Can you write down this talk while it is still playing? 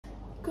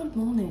Good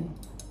morning.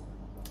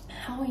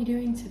 How are you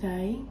doing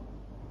today?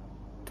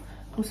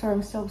 I'm sorry,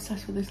 I'm still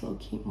obsessed with this little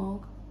cute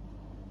mug.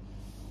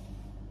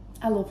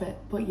 I love it,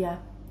 but yeah.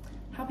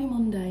 Happy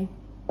Monday.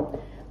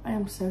 I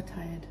am so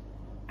tired.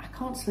 I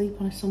can't sleep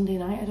on a Sunday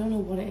night. I don't know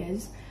what it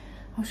is.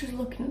 I was just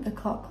looking at the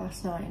clock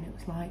last night and it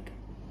was like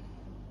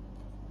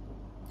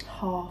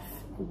 1:30.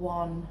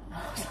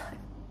 I was like,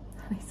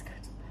 I need to go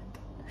to bed.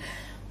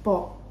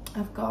 But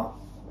I've got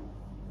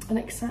an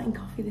exciting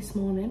coffee this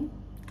morning.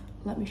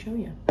 Let me show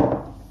you.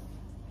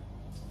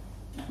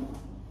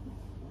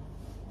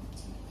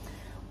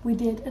 We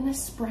did an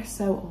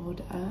espresso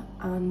order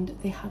and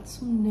they had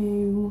some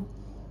new,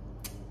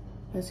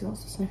 Rosie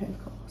wants to sniff it of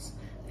course.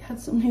 They had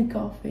some new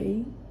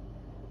coffee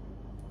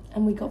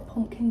and we got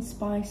pumpkin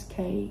spice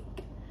cake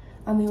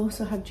and they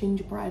also had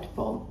gingerbread,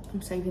 but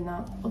I'm saving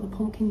that. But the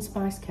pumpkin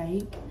spice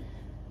cake,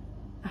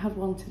 I had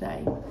one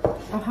today.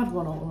 I've had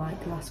one all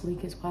like last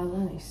week as well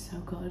and it's so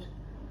good.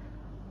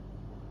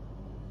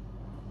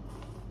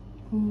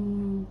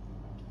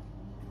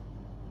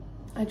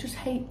 I just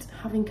hate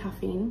having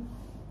caffeine.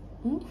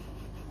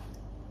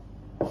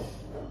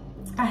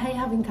 I hate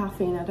having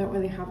caffeine. I don't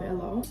really have it a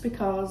lot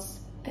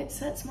because it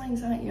sets my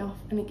anxiety off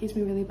and it gives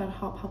me really bad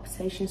heart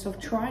palpitations. So I've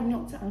tried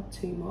not to add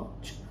too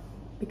much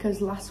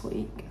because last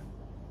week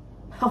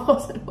I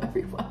wasn't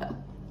very well.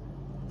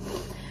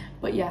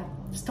 But yeah,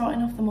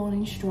 starting off the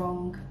morning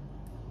strong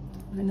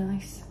with a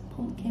nice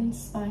pumpkin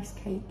spice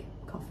cake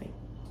coffee.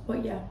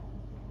 But yeah,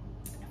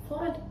 I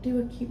thought I'd do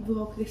a cute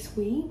vlog this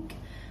week.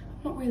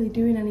 Not really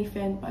doing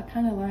anything, but I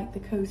kind of like the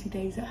cozy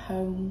days at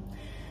home.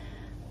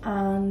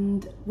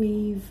 And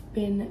we've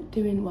been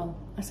doing, well,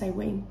 I say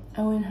we,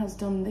 Owen has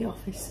done the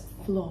office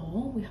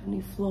floor. We have a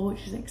new floor,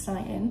 which is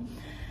exciting.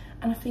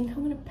 And I think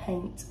I'm going to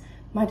paint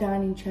my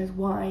dining chairs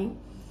white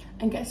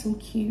and get some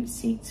cute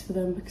seats for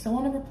them because I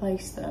want to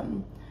replace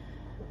them.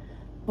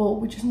 But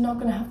we're just not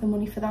going to have the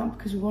money for that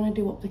because we want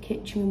to do up the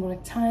kitchen, we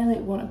want to tile it,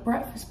 we want a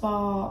breakfast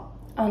bar,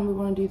 and we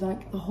want to do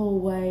like the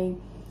hallway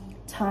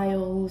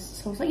tiles.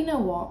 So I was like, you know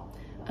what?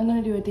 I'm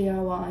going to do a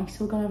DIY,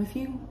 so we're going to have a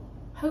few,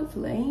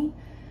 hopefully,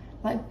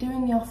 like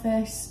doing the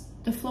office.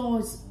 The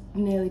floor's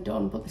nearly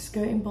done, but the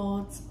skirting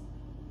boards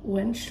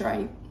went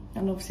straight,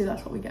 and obviously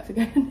that's what we get for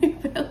getting a new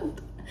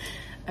build.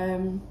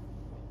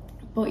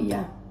 But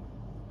yeah,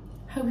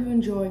 hope you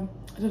enjoy.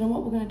 I don't know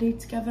what we're going to do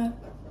together,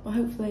 but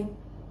hopefully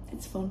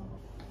it's fun.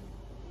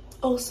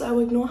 Also,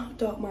 ignore how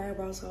dark my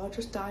eyebrows are, I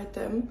just dyed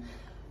them,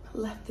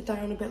 left the dye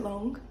on a bit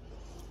long.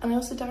 And I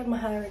also dyed my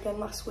hair again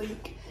last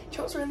week. Do you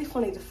know what's really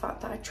funny? The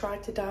fact that I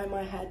tried to dye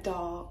my hair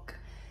dark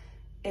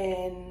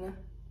in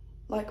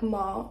like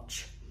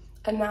March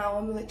and now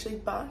I'm literally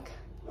back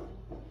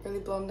really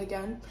blonde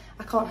again.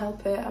 I can't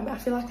help it. I mean, I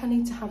feel like I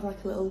need to have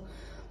like a little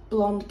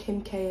blonde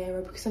Kim K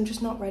era because I'm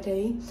just not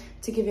ready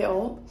to give it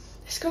up.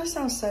 It's gonna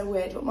sound so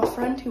weird, but my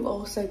friend who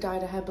also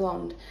dyed her hair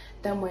blonde,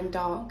 then went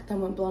dark,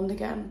 then went blonde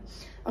again.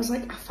 I was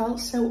like, I felt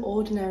so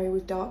ordinary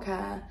with dark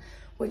hair,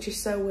 which is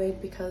so weird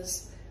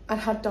because I'd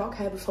had dark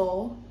hair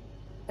before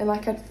and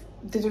like I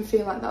didn't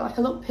feel like that. Like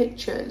I look back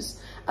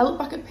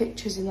at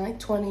pictures in like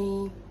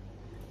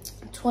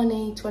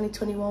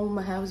 2021 when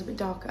my hair was a bit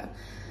darker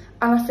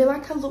and I feel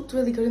like I looked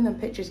really good in them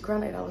pictures.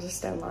 Granted, I was a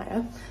stone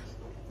lighter,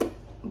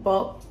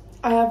 but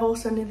I have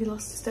also nearly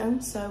lost a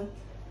stone, so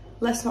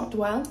let's not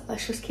dwell,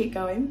 let's just keep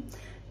going.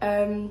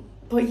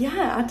 But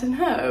yeah, I don't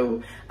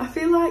know, I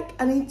feel like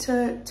I need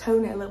to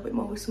tone it a little bit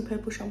more with some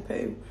purple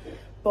shampoo,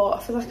 but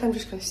I feel like I'm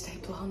just going to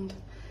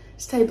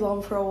stay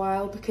blonde for a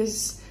while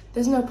because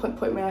there's no point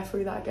putting my hair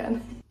through that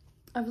again.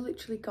 I've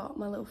literally got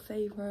my little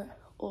favourite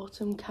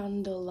autumn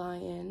candle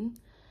lighting.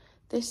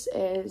 This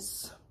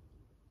is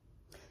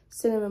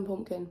cinnamon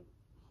pumpkin.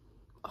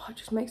 Oh, it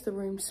just makes the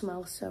room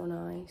smell so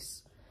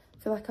nice. I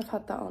feel like I've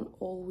had that on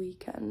all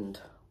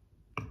weekend.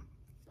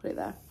 Put it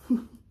there.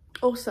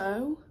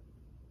 Also,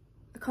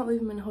 I can't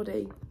believe I'm in a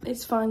hoodie.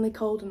 It's finally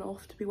cold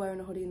enough to be wearing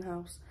a hoodie in the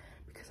house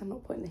because I'm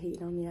not putting the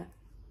heat on yet.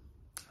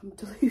 I'm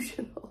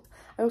delusional.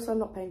 I also am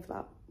not paying for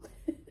that.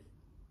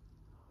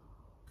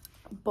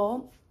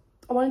 But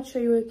I wanted to show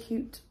you a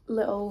cute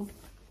little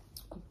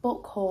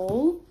book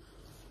haul.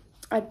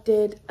 I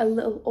did a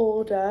little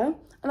order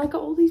and I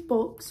got all these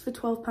books for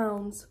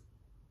 £12.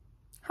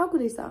 How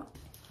good is that?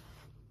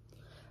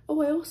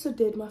 Oh, I also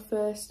did my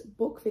first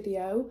book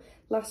video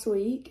last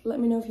week. Let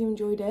me know if you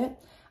enjoyed it.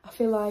 I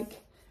feel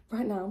like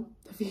right now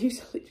the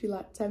views are literally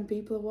like 10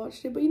 people have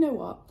watched it, but you know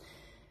what?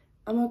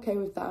 I'm okay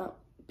with that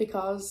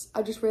because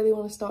I just really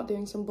want to start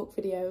doing some book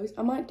videos.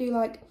 I might do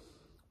like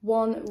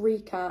one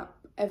recap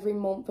every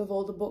month of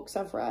all the books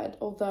I've read,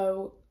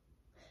 although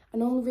I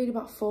normally read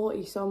about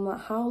 40, so I'm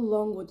like, how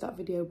long would that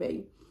video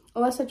be?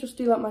 Unless I just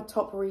do like my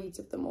top reads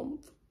of the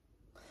month.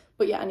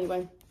 But yeah,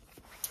 anyway,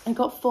 I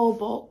got 4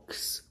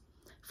 books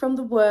from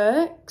the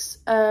works.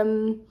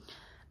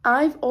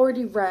 I've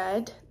already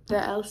read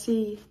the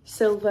Elsie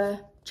Silver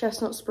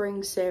Chestnut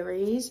Springs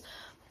series,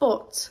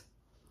 but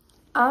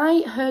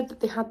I heard that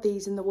they had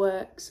these in the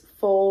works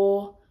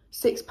for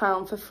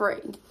 £6 for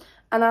free.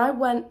 And I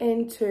went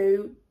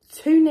into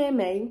 2 near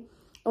me.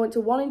 I went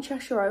to one in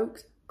Cheshire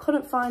Oaks,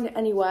 couldn't find it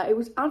anywhere. It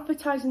was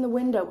advertised in the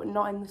window but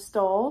not in the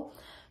store.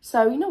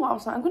 So you know what, I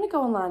was like, I'm going to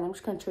go online, I'm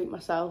just going to treat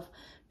myself.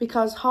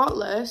 Because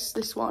Heartless,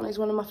 this one, is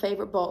one of my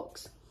favourite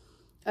books.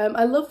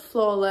 I love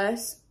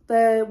Flawless.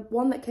 The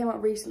one that came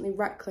out recently,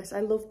 Reckless,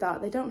 I love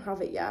that. They don't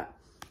have it yet,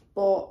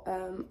 but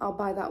I'll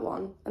buy that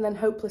one. And then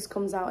Hopeless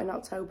comes out in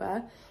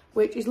October,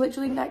 which is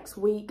literally next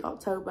week,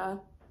 October.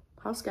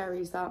 How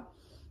scary is that?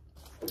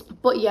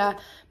 But yeah,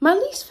 my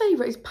least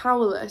favourite is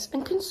Powerless.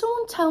 And can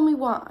someone tell me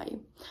why?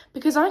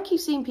 Because I keep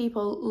seeing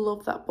people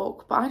love that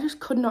book, but I just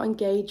could not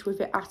engage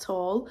with it at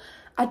all.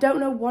 I don't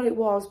know what it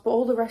was, but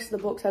all the rest of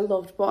the books I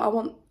loved, but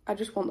I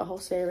just want the whole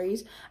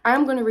series. I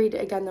am going to read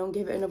it again though and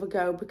give it another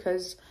go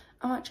because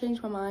I might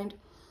change my mind.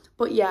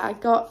 But yeah,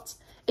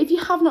 if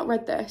you have not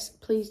read this,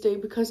 please do,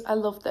 because I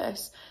love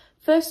this.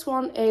 First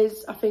one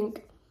is, I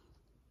think,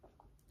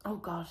 oh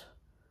God,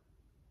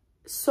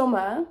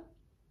 Summer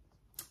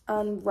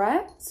and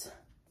Rhett,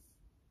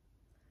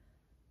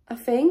 I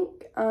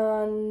think,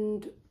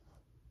 and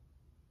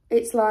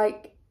it's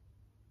like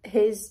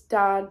her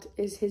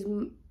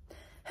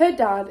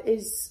dad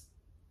is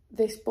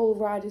this bull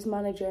rider's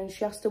manager and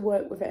she has to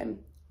work with him.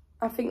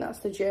 I think that's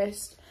the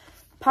gist.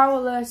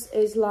 Powerless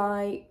is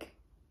like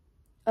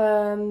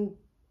two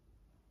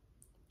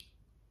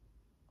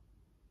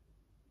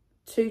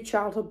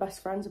childhood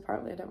best friends,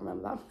 apparently. I don't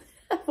remember that.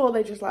 I thought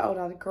they just like, oh,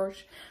 had a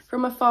crush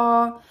from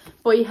afar,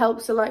 but he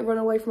helps her like run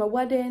away from a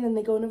wedding and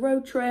they go on a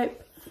road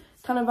trip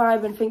kind of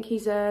vibe and think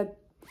he's a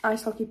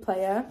ice hockey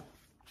player.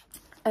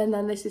 And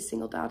then this is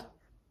Single Dad,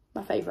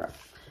 my favourite.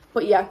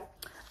 But yeah,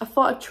 I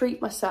thought I'd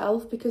treat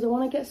myself because I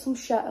want to get some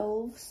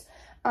shelves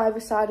either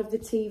side of the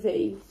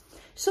TV.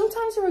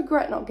 Sometimes I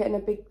regret not getting a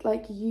big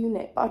like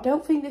unit, but I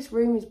don't think this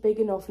room is big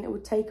enough and it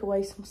would take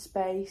away some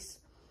space.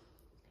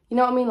 You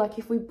know what I mean? Like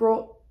if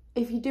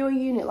you do a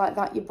unit like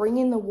that, you're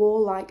bringing the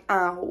wall like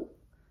out.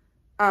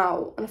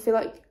 And I feel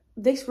like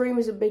this room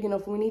isn't big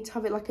enough and we need to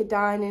have it like a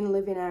dining,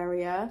 living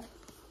area.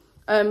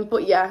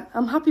 But yeah,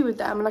 I'm happy with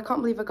them and I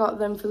can't believe I got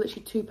them for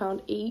literally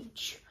 £2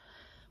 each.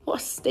 What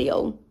a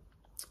steal.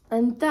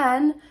 And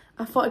then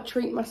I thought I'd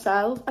treat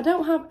myself. I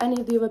don't have any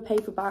of the other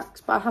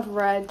paperbacks, but I have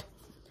read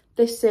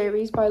this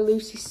series by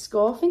Lucy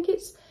Score. I think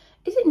is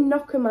it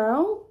Knock 'Em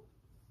Out?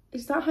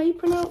 Is that how you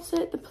pronounce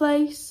it? The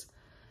place?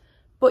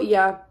 But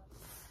yeah,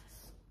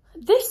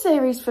 this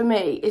series for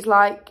me is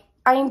like,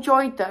 I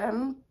enjoyed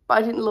them, but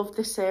I didn't love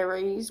this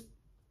series.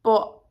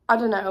 But I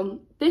don't know.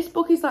 This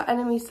book is like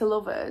enemies to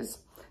lovers.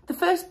 The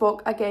first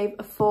book I gave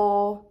a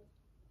 4,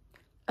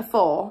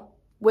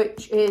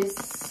 which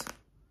is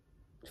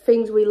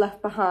Things We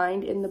Left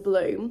Behind in the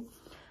blue.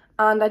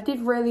 And I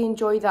did really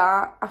enjoy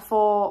that. I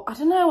thought, I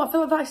don't know, I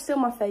feel like that is still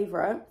my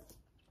favourite.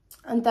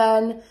 And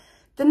then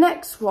the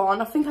next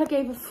one, I think I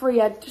gave a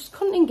 3. I just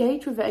couldn't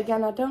engage with it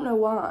again. I don't know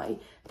why.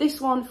 This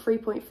one,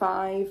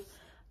 3.5.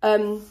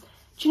 Do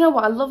you know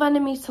what? I love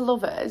enemies to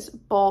lovers,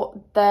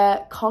 but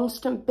their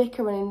constant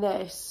bickering in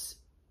this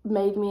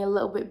made me a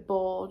little bit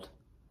bored.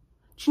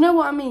 Do you know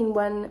what I mean?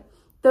 When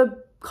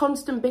the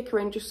constant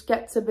bickering just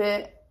gets a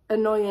bit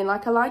annoying.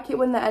 Like, I like it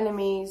when they're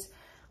enemies,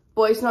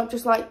 but it's not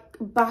just like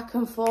back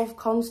and forth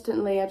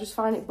constantly. I just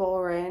find it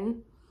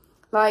boring.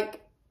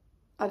 Like,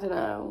 I don't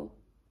know.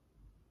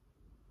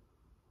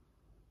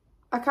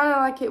 I kind of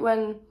like it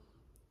when,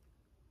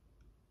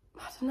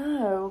 I don't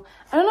know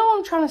what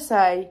I'm trying to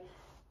say,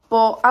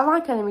 but I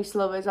like enemies to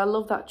lovers. I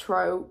love that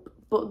trope,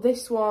 but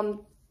this one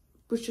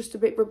was just a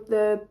bit,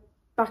 the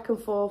back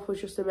and forth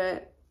was just a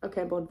bit,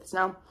 okay, bored with this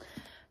now.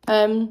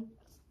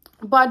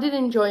 But I did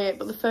enjoy it,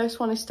 but the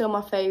first one is still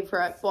my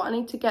favourite, but I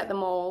need to get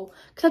them all,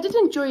 because I did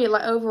enjoy it.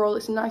 Like, overall,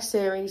 it's a nice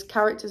series,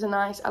 characters are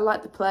nice, I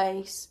like the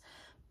place,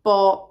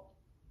 but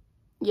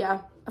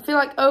yeah, I feel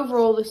like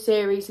overall the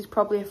series is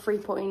probably a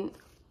 3.8.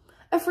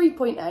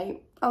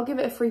 I'll give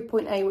it a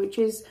 3.8, which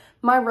is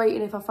my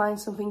rating if I find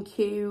something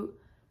cute,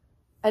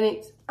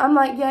 and I'm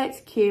like, yeah,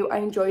 it's cute, I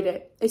enjoyed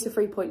it, it's a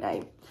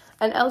 3.8.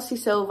 And Elsie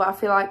Silver, I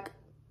feel like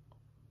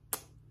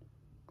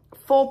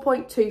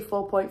 4.2,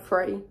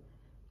 4.3.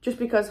 Just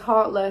because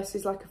Heartless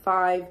is like a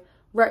 5,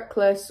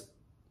 Reckless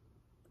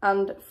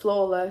and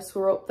Flawless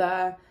were up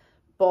there,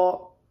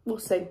 but we'll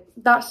see.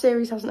 That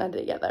series hasn't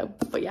ended yet though,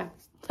 but yeah.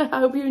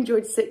 I hope you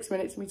enjoyed 6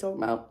 minutes of me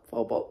talking about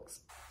 4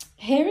 books.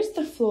 Here is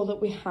the floor that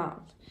we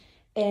have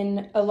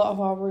in a lot of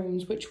our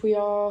rooms, which we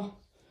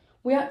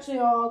actually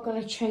are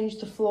going to change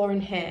the floor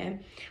in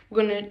here.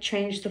 We're going to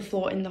change the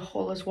floor in the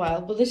hall as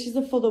well, but this is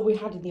the floor that we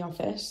had in the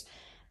office,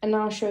 and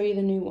now I'll show you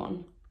the new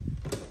one.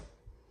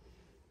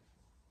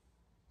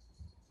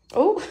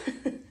 Oh,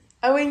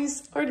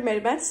 Owen's already made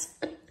a mess.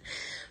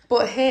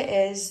 But here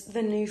is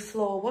the new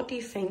floor. What do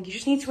you think? You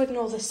just need to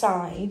ignore the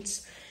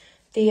sides.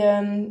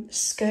 The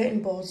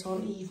skirting boards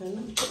aren't even.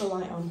 Let me put the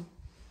light on.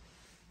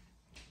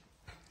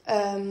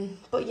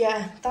 But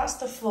yeah, that's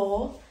the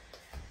floor.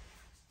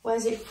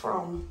 Where's it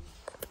from?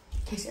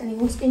 In case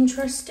anyone's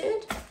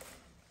interested.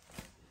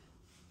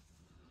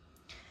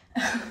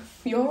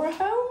 Your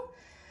home?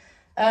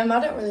 I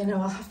don't really know.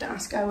 I'll have to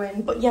ask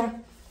Owen. But yeah.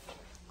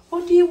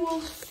 What do you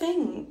all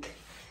think?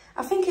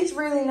 I think it's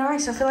really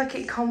nice. I feel like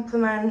it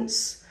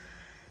complements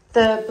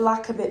the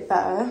black a bit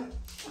better.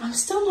 I'm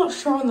still not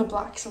sure on the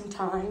black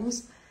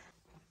sometimes.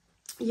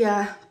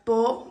 Yeah,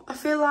 but I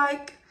feel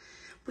like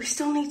we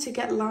still need to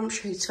get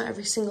lampshades for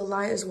every single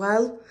light as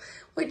well,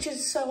 which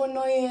is so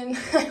annoying.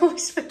 I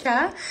always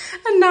forget.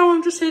 And now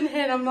I'm just in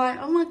here and I'm like,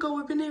 oh my God,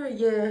 we've been here a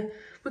year.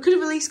 We could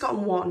have at least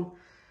gotten one.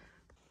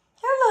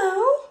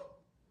 Hello.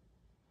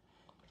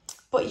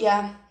 But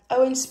yeah,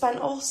 Owen spent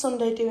all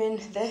Sunday doing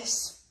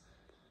this.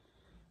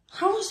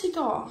 How has he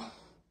got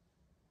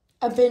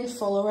a bin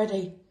full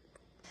already?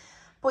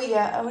 But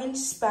yeah, Owen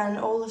spent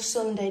all of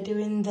Sunday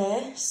doing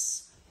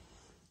this.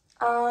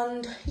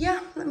 And yeah,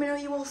 let me know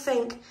what you all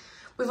think.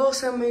 We've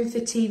also moved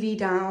the TV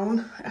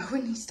down.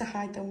 Owen needs to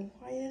hide them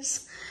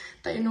wires.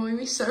 They annoy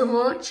me so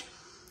much.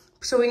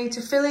 So we need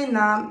to fill in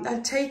that.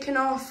 I've taken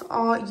off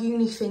our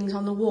uni things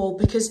on the wall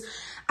because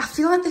I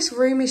feel like this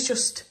room is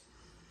just,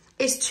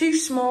 it's too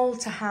small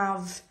to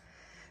have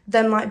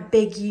them like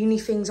big uni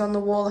things on the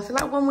wall. I feel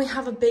like when we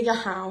have a bigger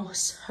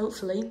house,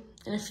 hopefully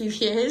in a few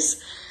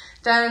years,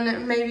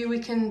 then maybe we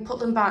can put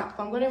them back.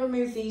 But I'm going to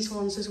remove these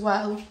ones as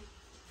well.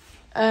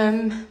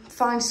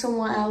 Find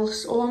somewhere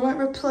else, or I might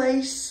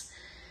replace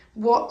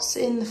what's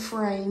in the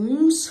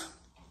frames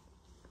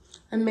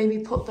and maybe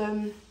put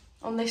them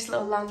on this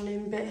little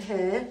landing bit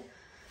here.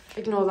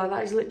 Ignore that,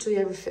 that is literally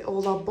everything,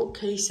 all our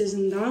bookcases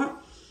and that.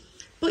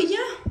 But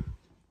yeah,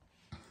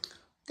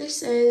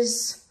 this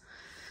is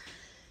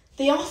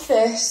the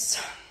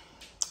office,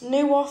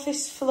 new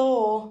office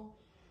floor.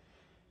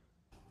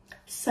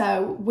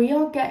 So we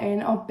are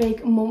getting our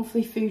big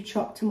monthly food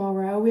shop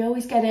tomorrow. We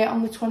always get it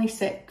on the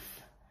 26th.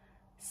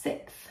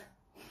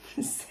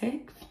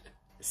 6th.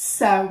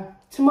 So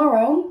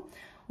tomorrow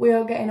we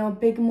are getting our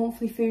big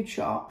monthly food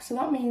shop. So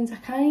that means I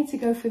kind of need to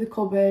go through the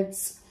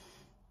cupboards,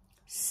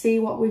 see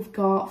what we've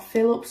got,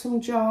 fill up some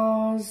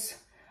jars.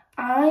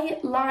 I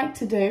like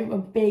to do a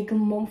big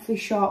monthly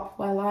shop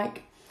where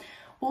like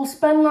we'll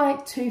spend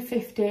like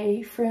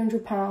 £250,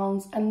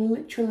 £300 and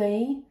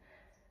literally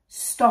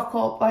stock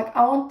up. Like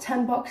I want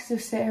 10 boxes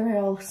of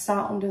cereal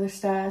sat under the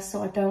stairs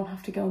so I don't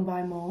have to go and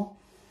buy more.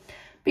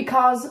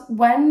 Because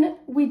when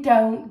we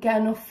don't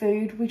get enough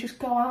food, we just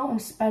go out and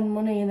spend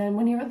money. And then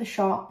when you're at the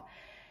shop,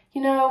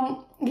 you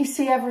know, you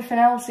see everything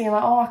else and you're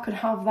like, oh, I could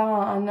have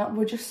that. And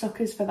we're just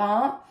suckers for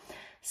that.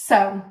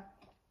 So,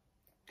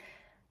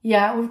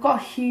 yeah, we've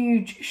got a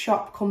huge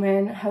shop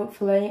coming,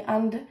 hopefully.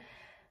 And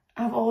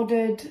I've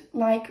ordered,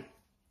 like,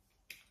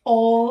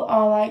 all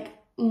our, like,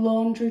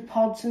 laundry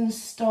pods and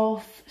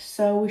stuff.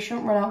 So we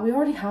shouldn't run out. We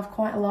already have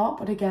quite a lot.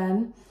 But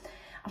again,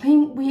 I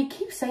mean, we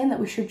keep saying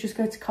that we should just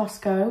go to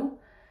Costco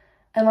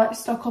and like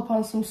stock up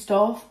on some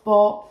stuff,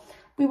 but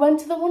we went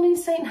to the one in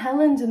St.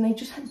 Helens and they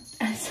just had,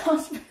 it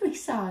sounds really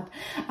sad.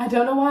 I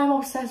don't know why I'm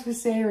obsessed with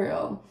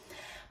cereal,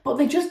 but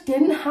they just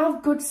didn't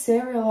have good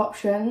cereal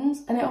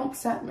options and it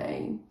upset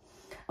me.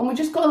 And we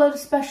just got a load of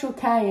Special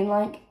K and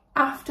like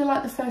after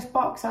like the first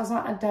box, I was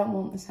like, I don't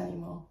want this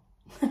anymore.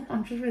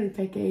 I'm just really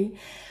picky.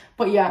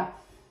 But yeah,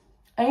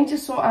 I need to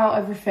sort out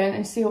everything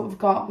and see what we've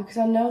got because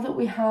I know that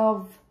we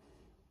have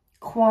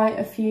quite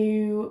a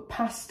few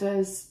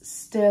pastas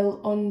still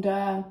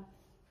under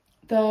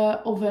the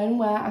oven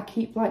where I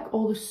keep like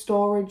all the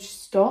storage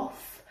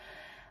stuff.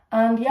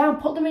 And yeah,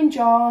 put them in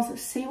jars,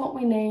 see what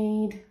we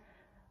need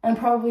and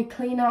probably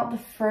clean out the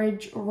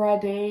fridge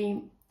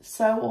ready.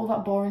 So all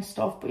that boring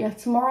stuff. But yeah,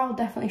 tomorrow I'll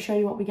definitely show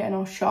you what we get in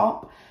our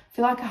shop. I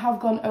feel like I have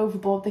gone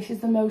overboard. This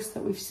is the most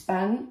that we've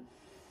spent.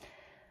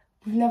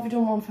 We've never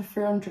done one for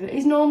 300. It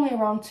is normally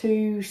around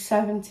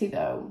 270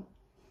 though.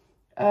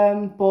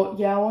 But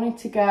yeah, I wanted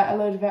to get a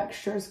load of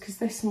extras because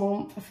this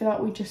month I feel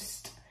like we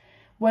just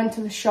went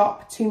to the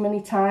shop too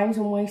many times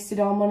and wasted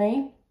our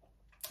money.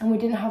 And we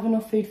didn't have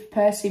enough food for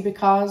Percy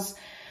because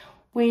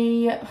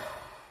we, you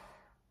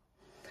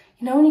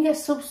know, when you get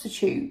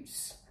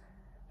substitutes,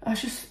 I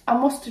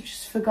must have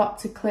just forgot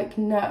to click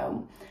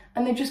no.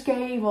 And they just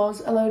gave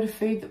us a load of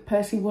food that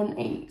Percy wouldn't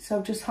eat. So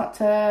I've just had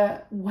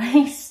to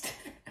waste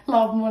a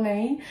lot of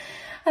money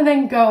and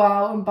then go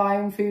out and buy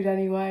him food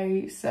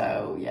anyway.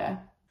 So yeah.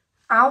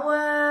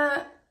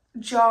 Our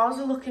jars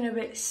are looking a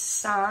bit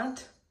sad.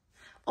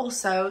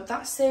 Also,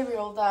 that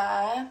cereal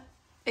there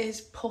is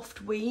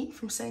puffed wheat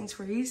from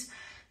Sainsbury's.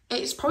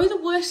 It's probably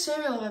the worst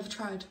cereal I've ever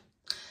tried.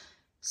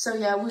 So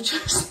yeah, we're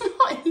just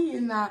not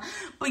eating that.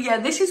 But yeah,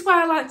 this is where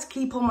I like to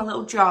keep all my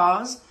little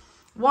jars.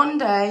 One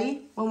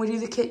day, when we do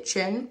the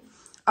kitchen,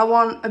 I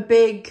want a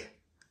big,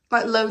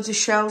 like loads of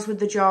shelves with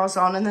the jars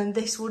on. And then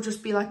this will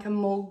just be like a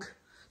mug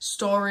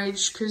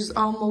storage because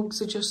our mugs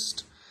are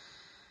just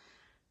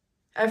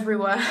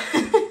everywhere.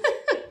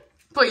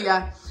 But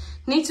yeah,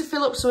 need to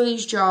fill up some of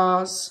these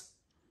jars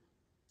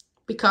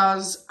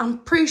because I'm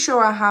pretty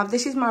sure I have.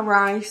 This is my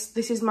rice,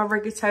 this is my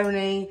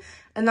rigatoni,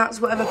 and that's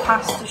whatever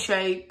pasta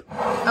shape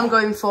I'm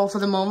going for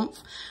the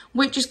month,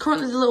 which is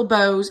currently the little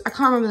bows. I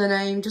can't remember the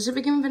name. Does it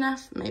begin with an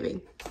F?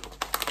 Maybe.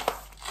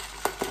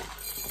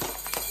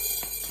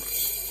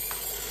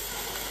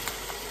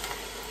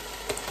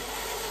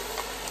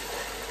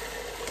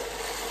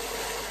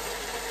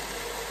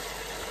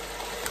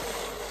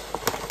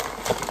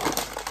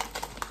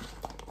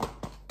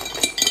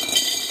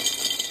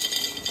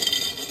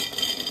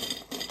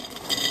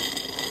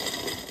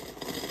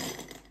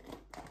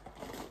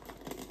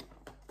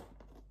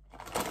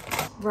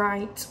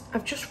 Right,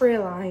 I've just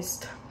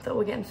realised that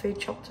we're getting food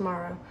chopped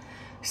tomorrow.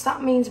 So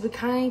that means we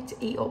kind of need to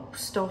eat up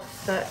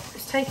stuff that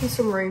is taking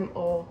some room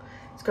or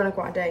it's going to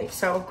go out of date.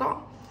 So I've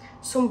got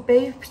some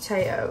baked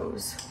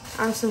potatoes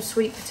and some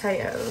sweet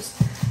potatoes.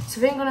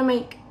 So I think I'm going to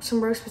make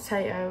some roast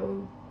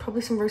potato,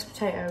 probably some roast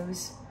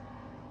potatoes,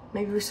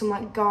 maybe with some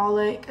like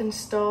garlic and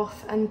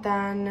stuff, and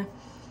then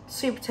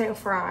sweet potato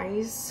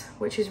fries,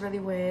 which is really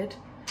weird.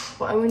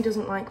 But Owen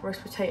doesn't like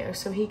roast potatoes,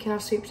 so he can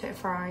have sweet potato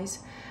fries.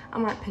 I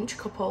might pinch a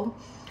couple.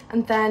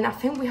 And then I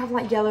think we have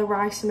like yellow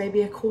rice and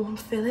maybe a corn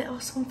fillet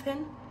or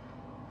something.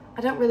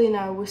 I don't really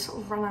know. We sort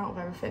of ran out of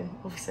everything,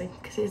 obviously,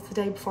 because it is the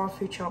day before our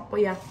food shop.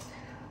 But yeah,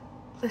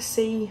 let's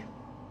see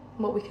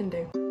what we can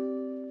do.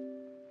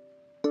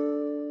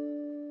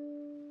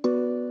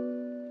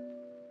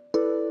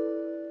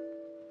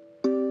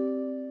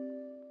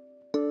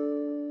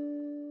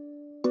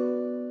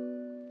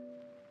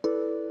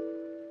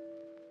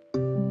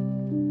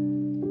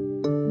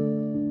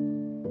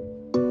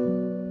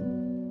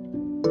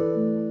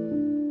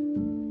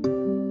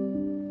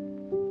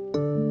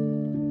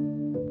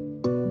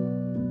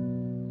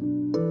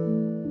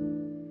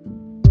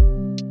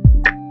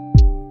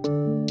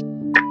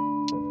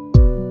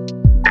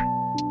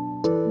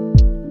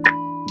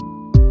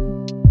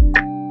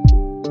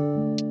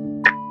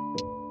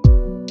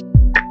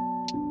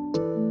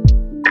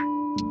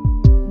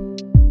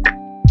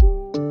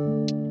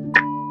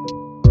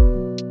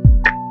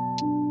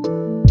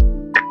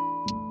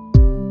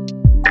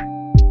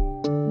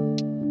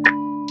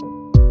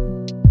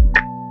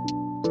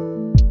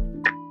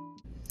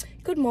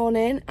 Good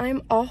morning,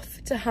 I'm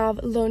off to have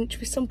lunch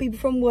with some people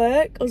from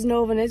work, us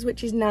Northerners,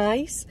 which is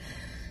nice.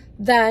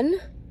 Then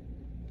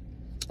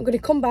I'm going to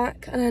come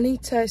back and I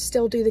need to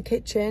still do the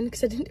kitchen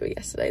because I didn't do it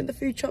yesterday and the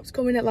food shop's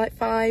coming at like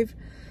 5.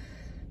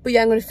 But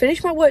yeah, I'm going to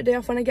finish my work day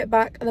off when I get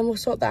back and then we'll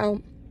sort that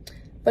out.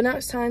 But now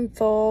it's time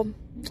for...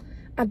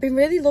 I've been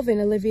really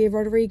loving Olivia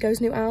Rodrigo's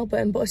new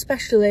album, but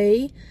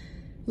especially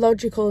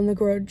Logical and The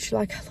Grudge.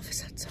 Like, I love his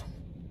sad song.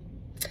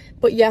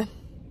 But yeah,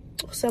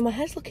 so my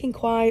hair's looking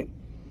quite...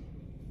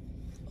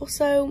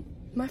 Also,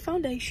 my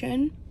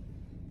foundation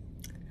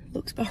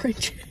looks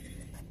orange.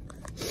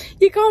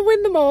 You can't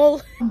win them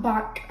all. I'm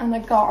back and they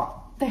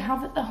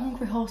have at the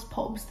Hungry Horse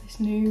pubs this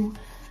new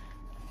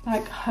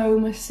like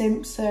Homer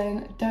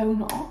Simpson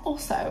donut.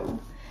 Also,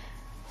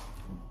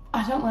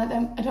 I don't like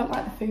them. I don't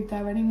like the food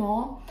there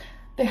anymore.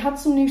 They had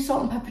some new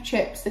salt and pepper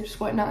chips. They just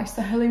weren't nice.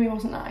 The halloumi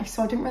wasn't nice,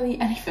 so I didn't really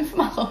eat anything for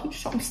my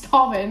lunch, so I'm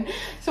starving.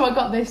 So I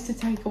got this to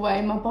take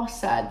away. My boss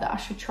said that I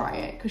should try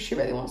it because she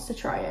really wants to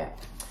try it.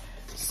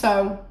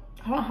 So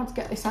I don't know how to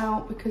get this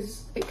out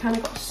because it kind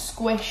of got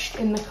squished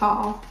in the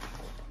car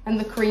and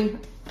the cream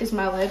is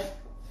melted.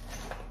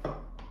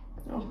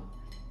 Oh,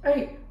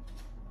 hey,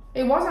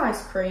 it was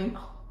ice cream.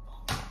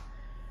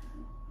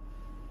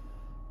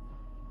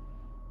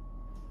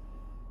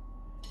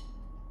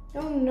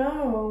 Oh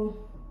no.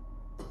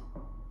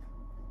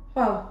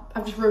 Well,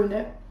 I've just ruined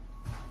it.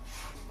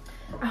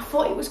 I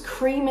thought it was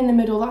cream in the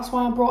middle, that's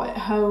why I brought it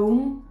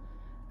home.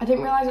 I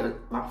didn't realise it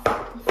was...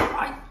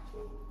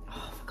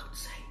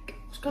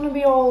 Gonna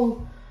be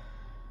all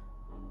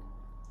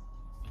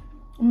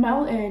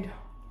melted.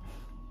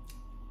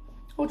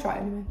 We'll try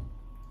it anyway.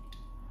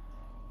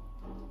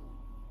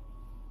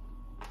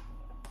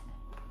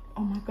 Oh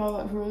my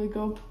god, that's really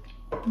good.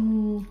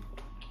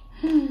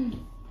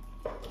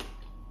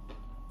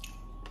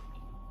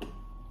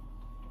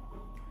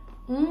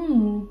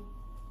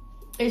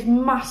 It's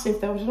massive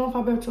though. I don't know if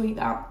I'll be able to eat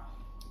that,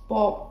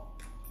 but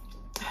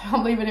I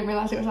can't believe I didn't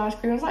realise it was ice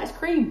cream. I was like, it's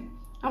cream.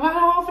 I've had a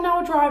half an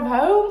hour drive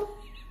home.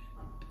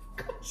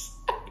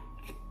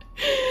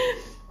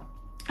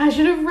 I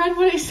should have read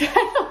what it said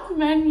on the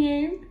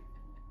menu.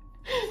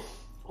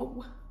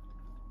 Oh.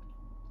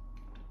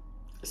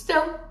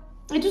 Still,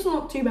 it doesn't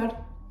look too bad.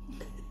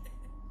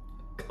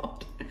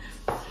 God.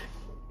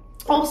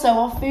 Also,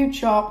 our food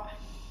shop,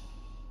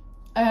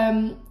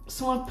 some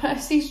of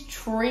Percy's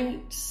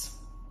treats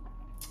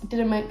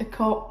didn't make the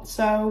cut,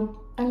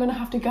 so I'm gonna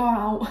have to go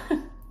out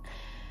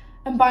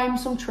and buy him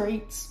some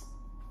treats.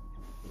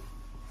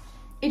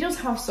 He does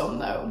have some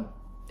though.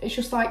 It's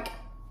just like,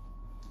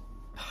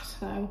 I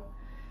don't know.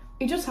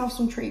 He does have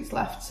some treats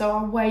left, so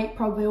I'll wait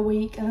probably a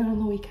week and then on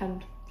the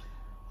weekend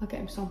I'll get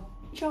him some.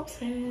 Shop's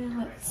here,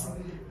 let's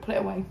put it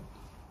away.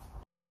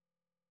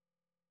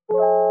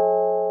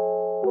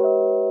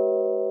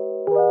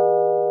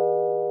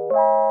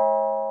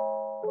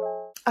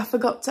 I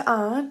forgot to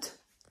add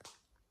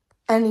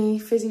any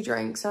fizzy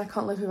drinks and I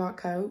can't live without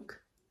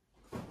Coke.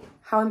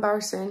 How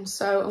embarrassing.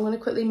 So I'm going to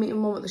quickly meet my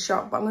mum at the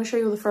shop, but I'm going to show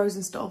you all the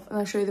frozen stuff and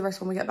I'll show you the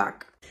rest when we get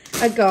back.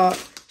 I got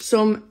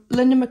some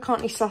Linda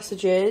McCartney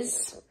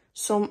sausages,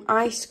 some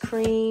ice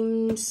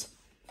creams,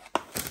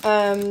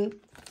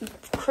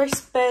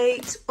 crisp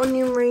baked,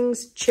 onion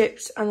rings,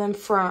 chips, and then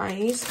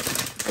fries.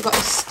 I got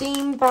a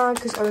steam bag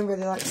because Owen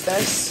really likes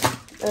this.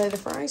 The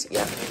fries,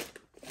 yeah.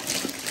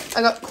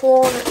 I got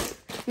corn,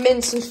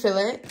 mince, and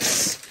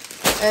fillets.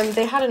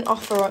 They had an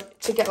offer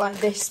to get like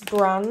this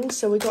brand,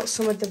 so we got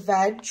some of the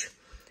veg.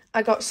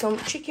 I got some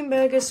chicken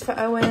burgers for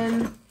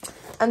Owen.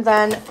 And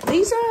then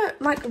these are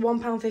like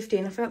 £1.50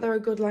 and I feel like they're a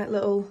good like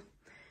little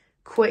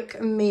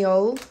quick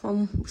meal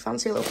on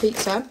fancy little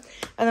pizza.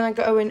 And then I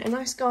got Owen a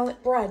nice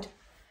garlic bread.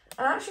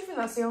 And I actually think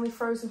that's the only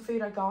frozen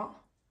food I got.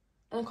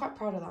 And I'm quite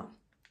proud of that.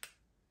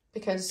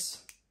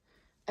 Because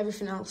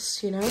everything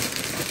else, you know,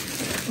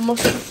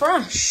 must be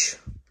fresh.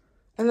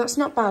 And that's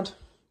not bad.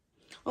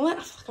 I feel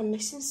like I'm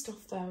missing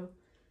stuff though.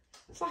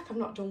 I feel like I've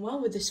not done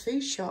well with this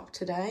food shop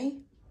today.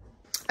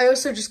 I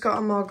also just got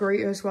a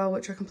margarita as well,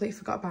 which I completely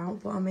forgot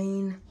about. But I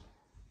mean,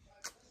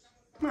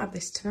 I might have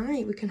this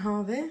tonight. We can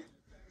have it.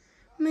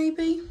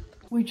 Maybe.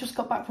 We just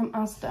got back from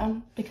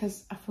Asda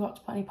because I forgot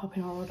to put any pop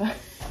in our order.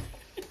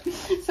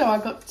 So I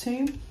got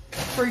 2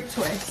 fruit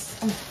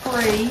twists and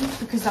 3,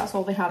 because that's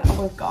all they had. I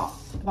would have got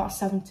about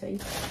 70.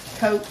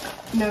 Coke,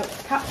 no,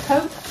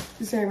 Coke,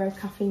 0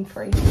 caffeine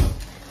free.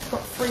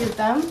 Got 3 of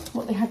them,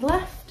 what they had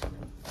left.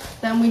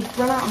 Then we've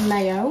run out of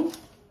mayo.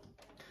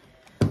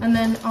 And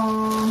then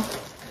our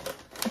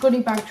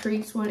goodie bag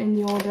treats weren't in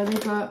the order. They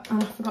got,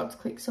 and I forgot to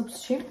click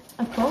substitute,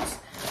 of course.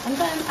 And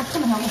then I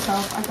couldn't help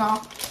myself. I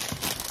got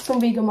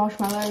some vegan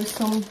marshmallows,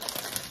 some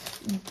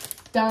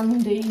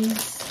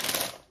dandies.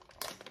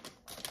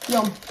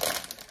 Yum.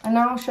 And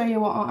now I'll show you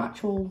what our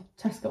actual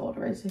Tesco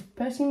order is. If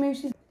Percy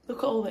moves his... Look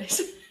at all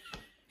this.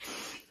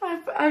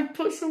 I've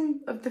put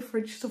some of the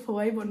fridge stuff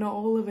away, but not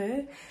all of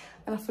it.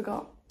 And I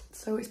forgot.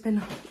 So it's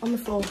been on the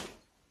floor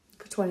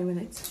for 20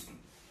 minutes.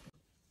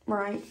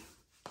 Right.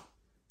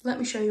 Let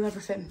me show you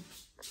everything.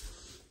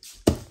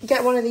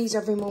 Get one of these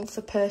every month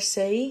for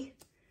Percy.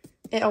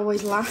 It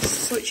always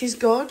lasts, which is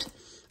good.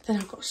 Then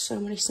I've got so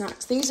many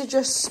snacks. These are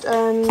just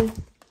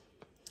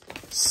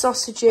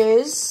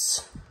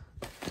sausages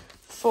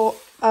for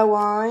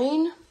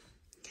Owen.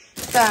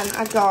 Then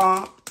I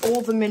got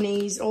all the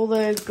minis, all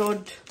the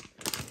good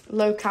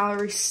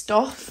low-calorie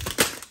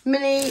stuff.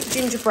 Mini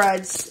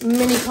gingerbreads,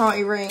 mini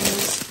party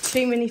rings,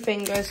 2 mini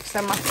fingers because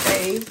they're my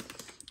fave.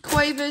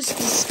 Quavers,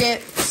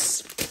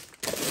 skips,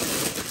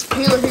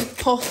 hula hoop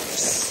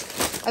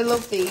puffs. I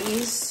love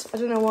these. I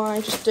don't know why,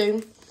 I just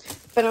do.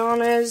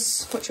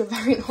 Bananas, which are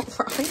very not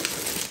ripe.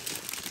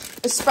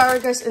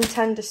 Asparagus and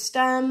tender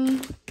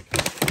stem.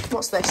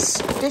 What's this?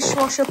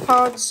 Dishwasher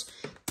pods,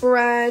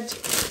 bread,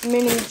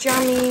 mini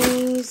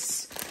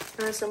jammies,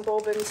 and some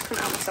bourbons.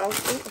 Couldn't help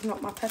myself. Oh, I've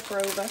knocked my pepper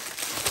over.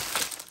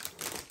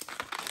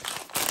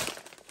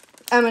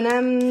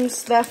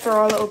 M&M's, they're for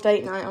our little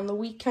date night on the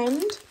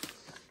weekend.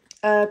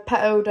 Pet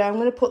odor, I'm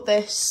going to put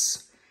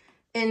this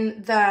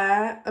in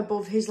there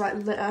above his like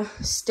litter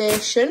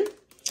station.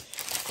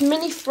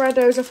 Mini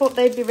Freddos, I thought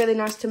they'd be really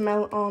nice to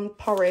melt on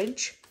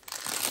porridge.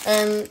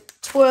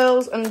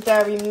 Twirls and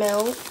dairy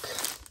milk.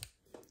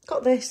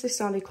 Got this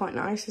sounded quite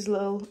nice, this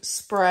little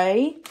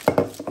spray.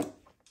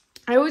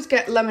 I always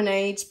get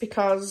lemonades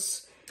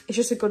because it's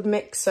just a good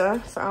mixer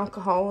for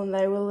alcohol and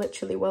they were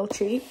literally well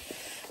cheap.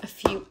 A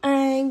few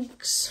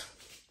eggs.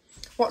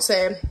 What's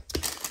here?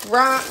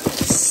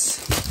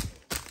 Wraps.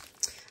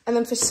 And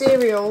then for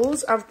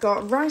cereals, I've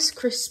got Rice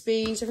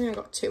Krispies. I think I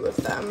got 2 of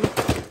them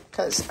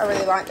because I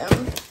really like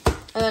them.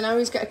 And then I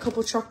always get a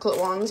couple chocolate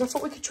ones. I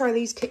thought we could try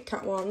these Kit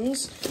Kat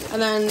ones. And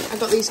then I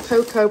got these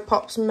Cocoa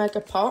Pops,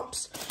 Mega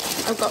Pops.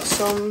 I've got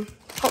some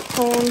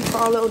popcorn for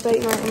our little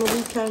date night on the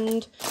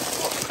weekend.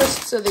 What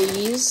crisps are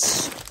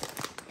these?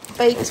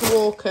 Baked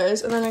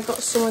Walkers. And then I got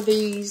some of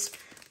these.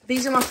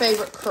 These are my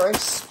favourite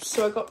crisps.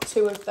 So I got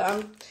 2 of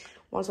them.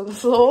 One's on the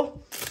floor.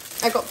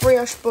 I got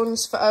brioche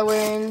buns for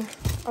Owen.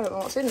 I don't know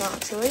what's in that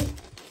actually.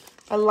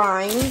 A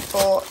lime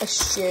for a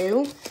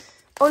stew.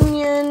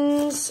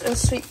 Onions and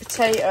sweet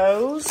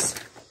potatoes.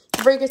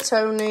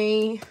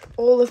 Rigatoni.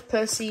 All of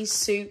Percy's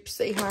soups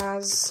that he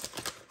has.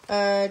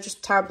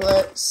 Just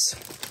tablets.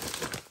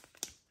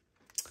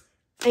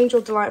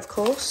 Angel Delight, of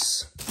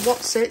course.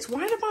 What's it?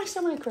 Why did I buy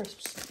so many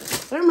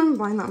crisps? I don't remember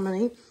buying that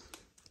many.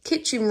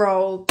 Kitchen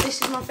roll.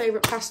 This is my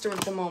favourite pasta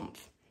of the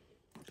month.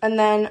 And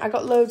then I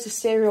got loads of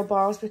cereal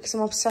bars because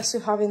I'm obsessed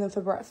with having them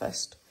for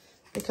breakfast.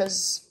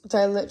 Because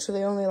they're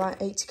literally only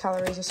like 80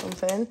 calories or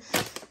something.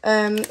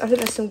 I think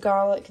there's some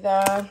garlic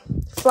there.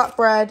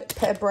 Flatbread,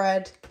 pita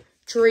bread,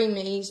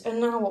 Dreamies. And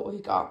now what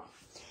we've got?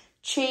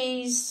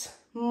 Cheese,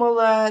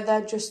 Muller,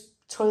 they're just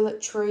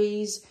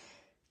toiletries.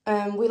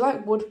 We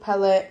like wood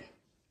pellet.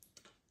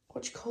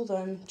 What do you call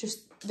them?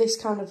 Just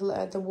this kind of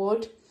litter, the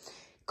wood.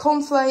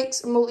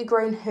 Cornflakes,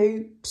 multigrain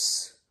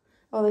hoops.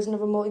 Oh, there's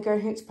another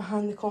multigrain hoops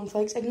behind the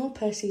cornflakes. Ignore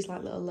Percy's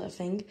like little litter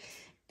thing.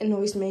 It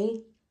annoys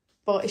me,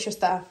 but it's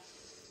just there.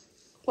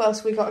 What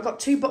else we got? I got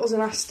 2 bottles of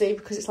Nasty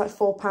because it's like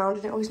 £4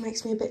 and it always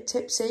makes me a bit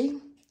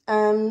tipsy.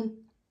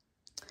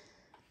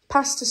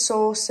 Pasta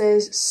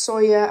sauces,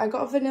 soya. I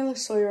got a vanilla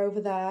soya over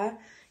there.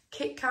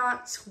 Kit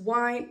Kats,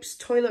 wipes,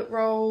 toilet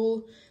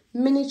roll,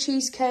 mini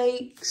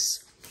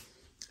cheesecakes,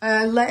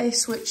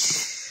 lettuce,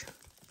 which...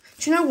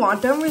 Do you know what?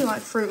 I don't really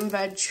like fruit and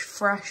veg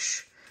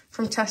fresh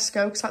from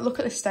Tesco because like, look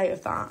at the state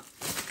of that.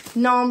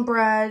 Naan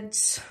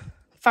breads,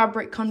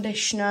 fabric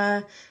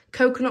conditioner,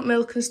 coconut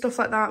milk and stuff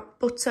like that,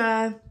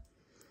 butter,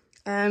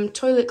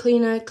 toilet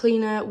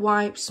cleaner,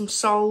 wipes, some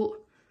salt,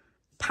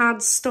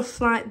 pads,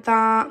 stuff like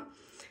that.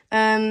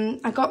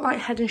 I got like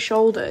Head and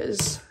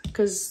Shoulders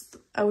because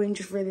Owen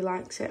just really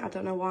likes it. I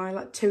don't know why.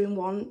 Like 2 in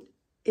 1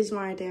 is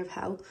my idea of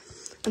hell.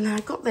 And then I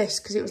got this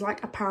because it was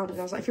like £1. And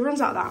I was like, if he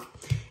runs out of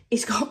that,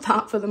 he's got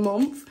that for the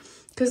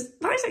month. Because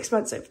that is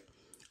expensive.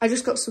 I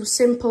just got some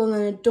Simple and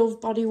then a Dove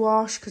body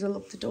wash because I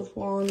love the Dove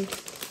one.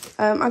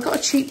 I got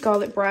a cheap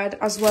garlic bread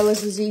as well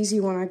as the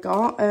ZZ one I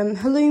got.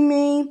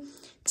 Halloumi,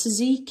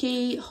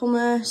 tzatziki,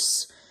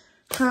 hummus,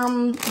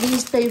 ham.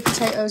 These baby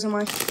potatoes are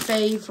my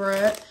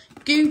favourite.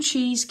 Goo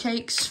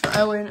cheesecakes for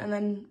Owen and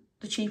then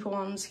the cheaper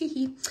ones.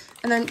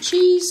 And then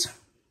cheese.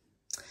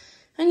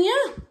 And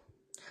yeah,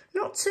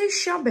 not too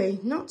shabby,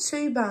 not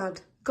too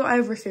bad. Got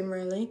everything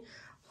really.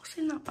 What's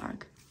in that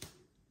bag?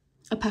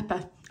 A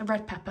pepper, a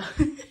red pepper.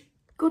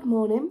 Good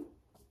morning.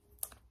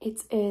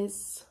 It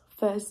is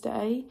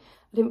Thursday.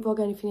 I didn't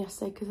vlog anything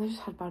yesterday because I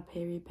just had bad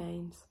period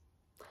pains.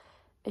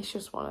 It's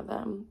just one of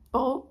them.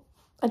 But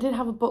I did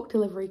have a book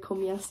delivery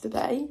come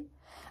yesterday.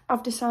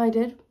 I've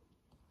decided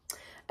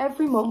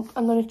every month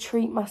I'm going to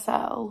treat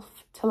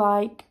myself to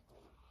like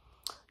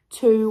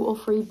 2 or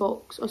 3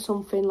 books or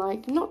something,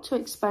 like not too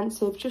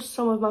expensive, just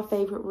some of my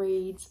favourite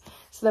reads.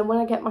 So then when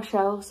I get my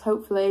shelves,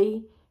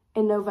 hopefully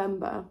in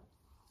November,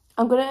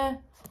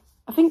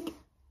 I think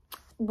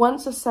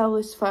once I sell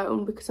this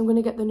phone, because I'm going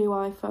to get the new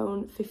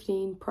iPhone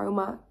 15 Pro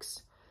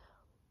Max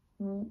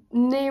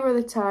nearer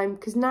the time,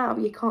 because now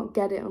you can't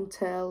get it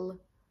until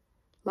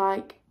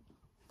like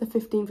the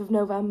 15th of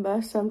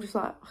November. So I'm just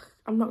like,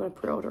 I'm not going to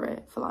pre-order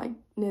it for like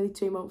nearly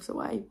 2 months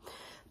away.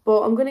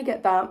 But I'm going to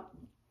get that,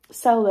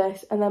 sell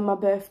this, and then my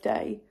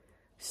birthday.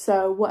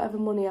 So whatever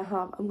money I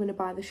have, I'm going to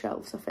buy the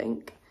shelves, I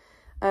think.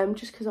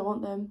 Just because I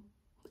want them.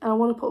 And I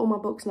want to put all my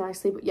books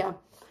nicely. But yeah,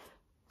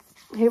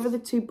 here are the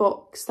 2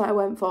 books that I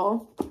went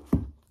for.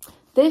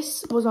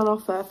 This was on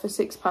offer for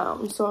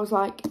 £6. So I was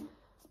like,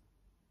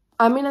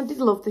 I mean, I did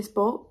love this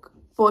book,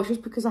 but it's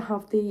just because I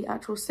have the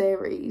actual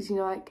series, you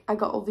know, like I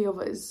got all the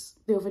others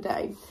the other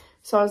day.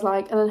 So I was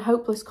like, and then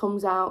Hopeless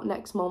comes out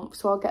next month.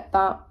 So I'll get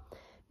that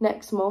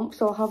next month.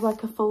 So I'll have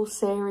like a full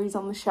series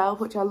on the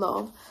shelf, which I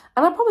love.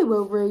 And I probably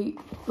will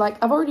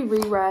I've already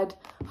reread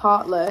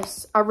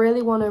Heartless. I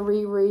really want to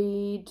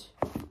reread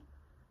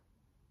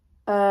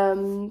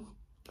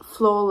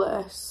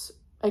Flawless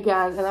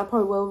again, and I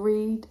probably will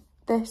read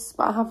this,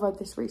 but I have read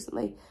this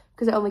recently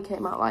because it only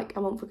came out like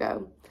a month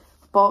ago.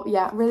 But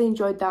yeah, really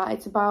enjoyed that.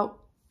 It's about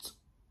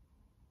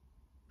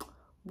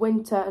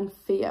Winter and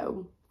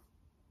Theo,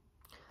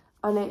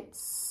 and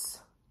it's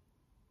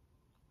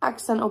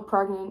accidental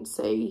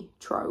pregnancy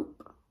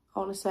trope, I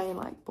want to say, in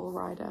like Bull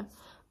Rider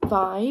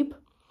vibe.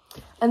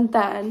 And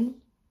then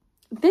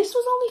this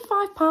was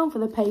only £5 for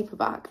the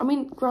paperback. I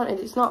mean, granted,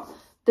 it's not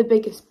the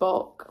biggest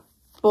book,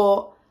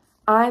 but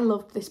I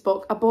loved this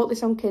book. I bought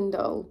this on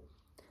Kindle,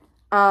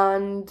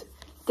 and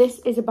this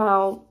is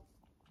about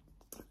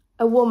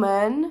a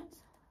woman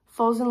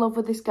falls in love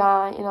with this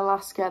guy in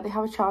Alaska. They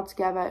have a child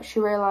together. She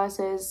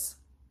realises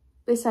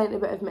this ain't a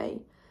bit of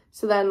me.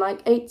 So then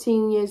like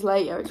 18 years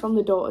later, it's from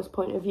the daughter's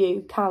point of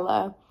view,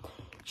 Calla.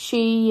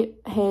 She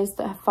hears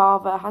that her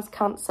father has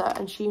cancer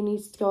and she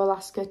needs to go to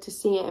Alaska to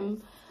see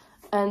him.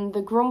 And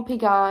the grumpy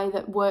guy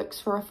that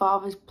works for her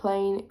father's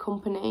plane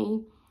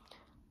company,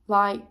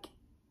 like,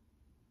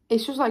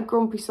 it's just like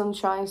grumpy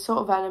sunshine, sort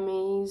of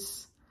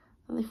enemies,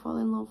 and they fall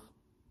in love.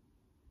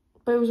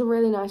 But it was a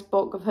really nice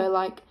book of her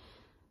like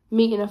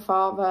meeting her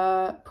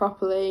father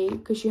properly,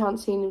 because she hadn't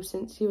seen him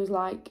since he was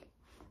like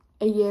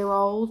a year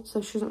old,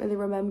 so she doesn't really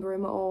remember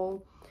him at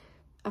all.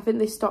 I think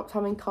they stopped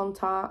having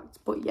contact.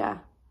 But yeah,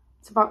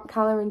 it's about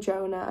Calla and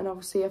Jonah and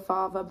obviously her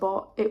father,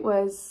 but it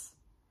was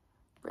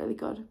really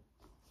good.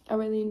 I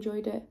really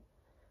enjoyed it.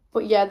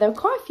 But yeah, there were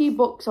quite a few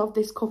books of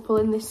this couple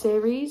in this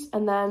series,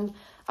 and then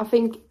I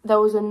think there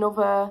was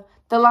another,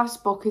 the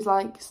last book is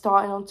like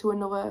starting on to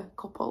another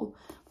couple,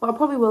 but I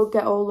probably will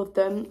get all of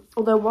them.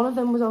 Although one of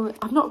them was only,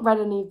 I've not read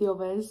any of the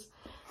others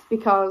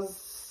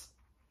because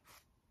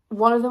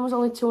one of them was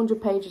only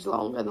 200 pages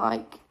long, and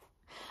like,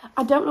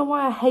 I don't know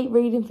why I hate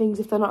reading things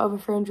if they're not over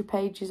 300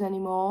 pages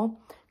anymore,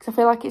 because I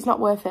feel like it's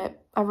not worth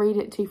it. I read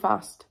it too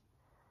fast.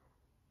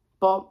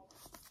 But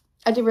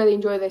I did really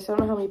enjoy this. I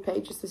don't know how many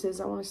pages this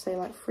is. I want to say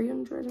like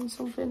 300 and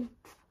something.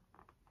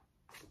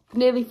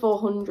 Nearly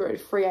 400,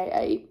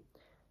 388.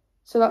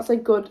 So that's a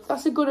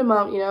good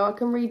amount, you know. I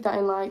can read that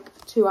in like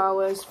 2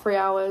 hours, 3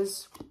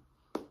 hours.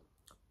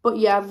 But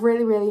yeah, I've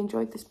really, really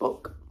enjoyed this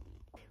book.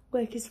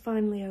 Work is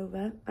finally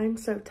over. I'm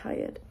so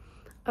tired.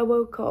 I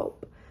woke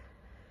up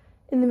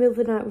in the middle of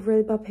the night with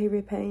really bad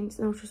period pains,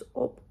 and I was just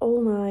up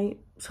all night.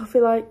 So I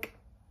feel like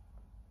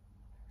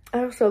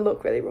I also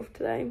look really rough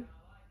today.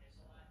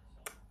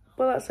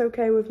 But that's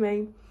okay with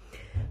me.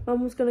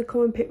 Mum was going to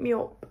come and pick me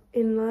up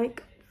in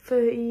like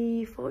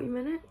 30, 40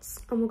 minutes,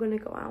 and we're going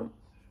to go out.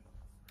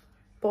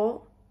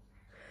 But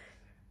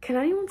can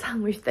anyone tell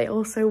me if they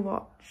also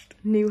watched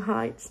New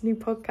Heights, new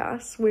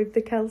podcast with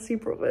the Kelsey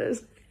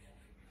brothers?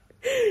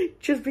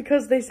 Just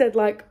because they said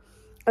like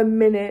a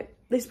minute,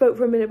 they spoke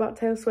for a minute about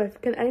Taylor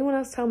Swift. Can anyone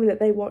else tell me that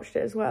they watched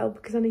it as well?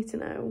 Because I need to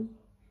know.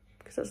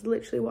 because that's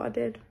literally what I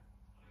did.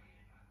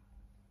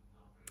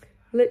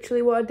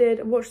 Literally what I did.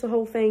 I watched the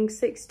whole thing,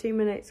 62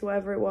 minutes,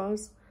 whatever it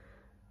was,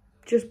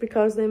 just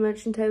because they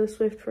mentioned Taylor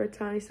Swift for a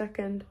tiny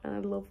second, and I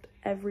loved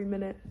every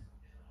minute.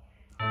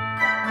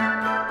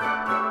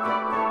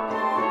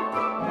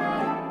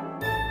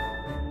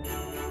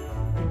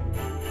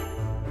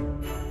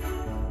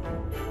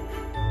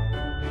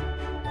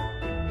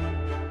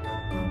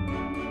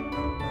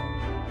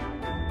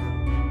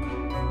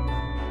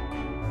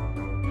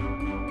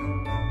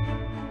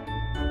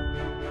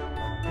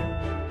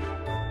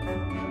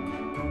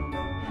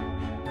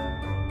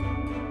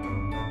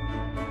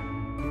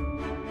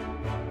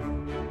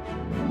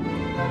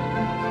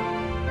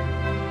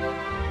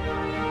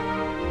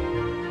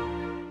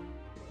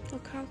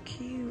 Look how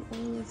cute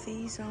all of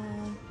these are.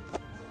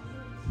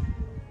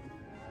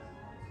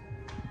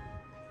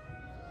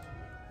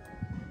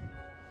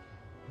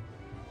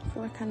 I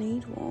feel like I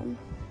need one.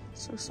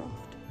 It's so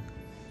soft.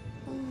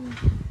 Oh.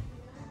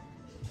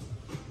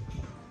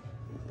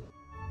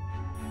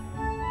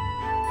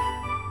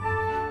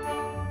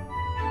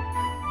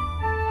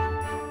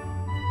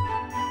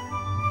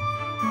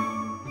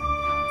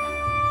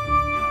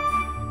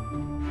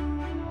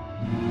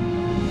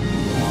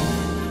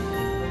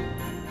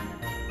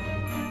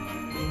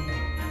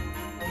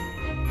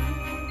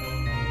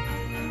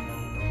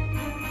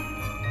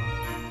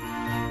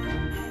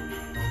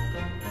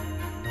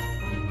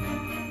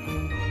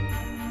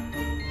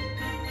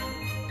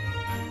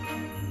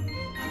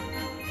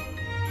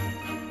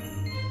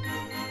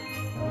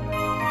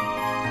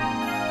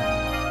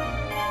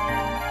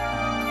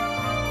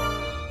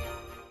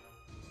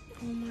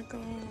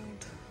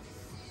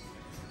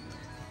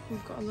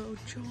 We've got a little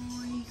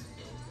joy.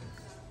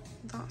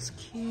 That's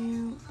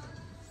cute.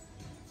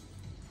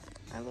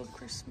 I love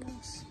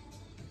Christmas.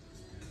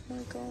 Oh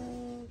my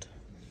god.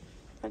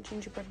 That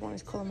gingerbread one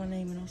is calling my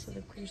name, and also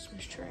the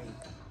Christmas tree.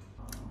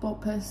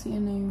 Bought Percy a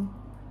new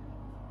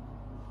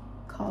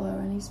collar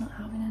and he's not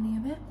having any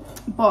of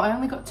it. But I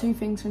only got 2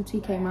 things from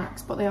TK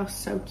Maxx, but they are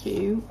so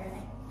cute.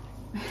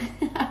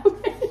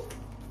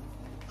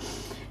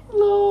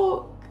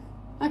 Look,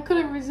 I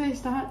couldn't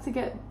resist. I had to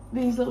get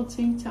these little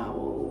tea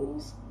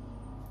towels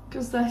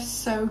because they're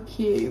so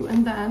cute.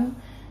 And then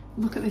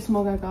look at this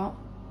mug I got.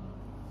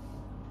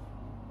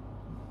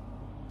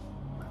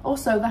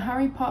 Also, the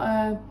Harry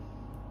Potter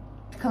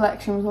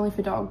collection was only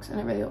for dogs and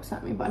it really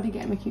upset me, but I did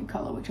get him a cute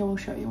collar, which I will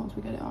show you once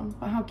we get it on.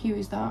 But how cute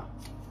is that?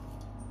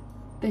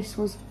 This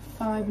was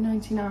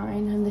 £5.99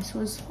 and this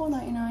was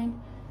 £4.99,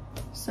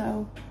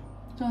 so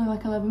it's only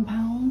like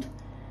 £11.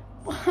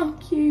 But how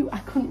cute. I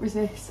couldn't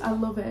resist. I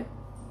love it.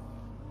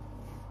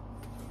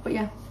 But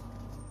yeah,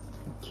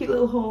 cute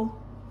little haul.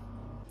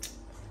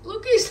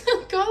 Look at his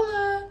little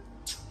collar.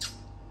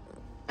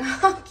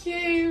 How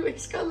cute.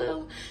 It's got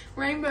little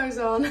rainbows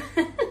on.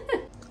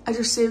 I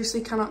just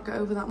seriously cannot get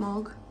over that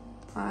mug.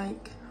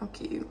 Like, how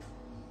cute.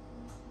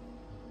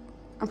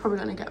 I'm probably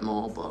gonna get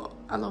more, but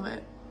I love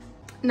it.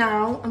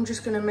 Now I'm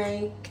just gonna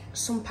make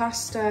some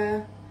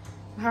pasta.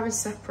 I'm having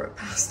separate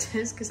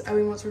pastas because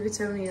Owen wants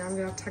rigatoni and I'm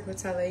gonna have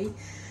tagliatelle.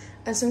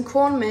 And some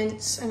corn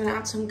mince. I'm gonna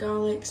add some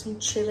garlic, some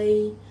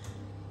chili,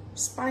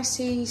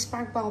 spicy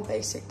spag bol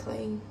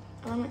basically.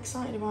 And I'm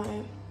excited about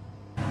it.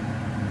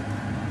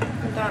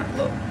 And that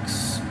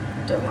looks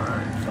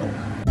delightful.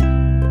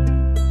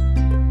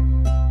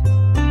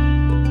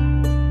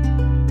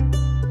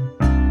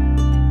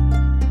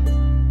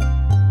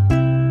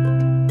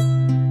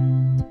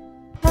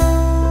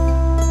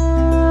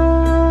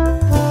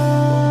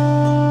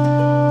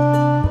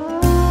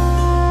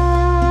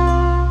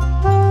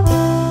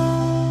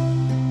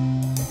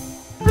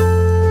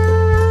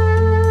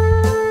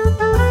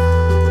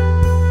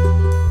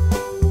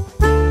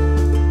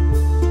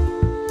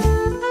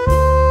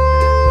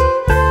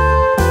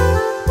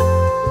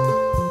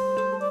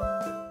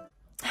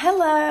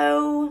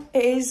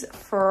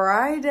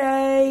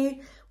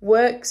 Friday,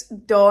 work's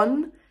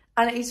done,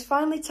 and it is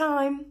finally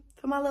time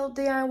for my little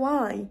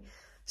DIY.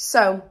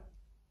 So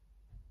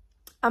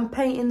I'm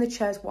painting the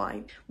chairs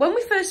white. When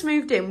we first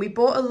moved in, we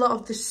bought a lot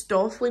of the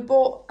stuff.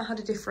 I had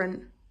a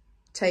different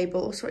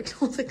table, so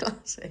ignore the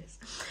glasses.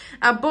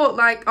 I bought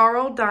like our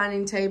old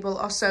dining table,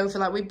 our sofa,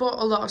 like we bought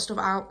a lot of stuff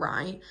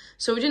outright.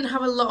 So we didn't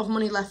have a lot of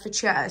money left for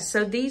chairs.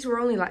 So these were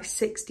only like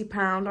 £60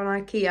 on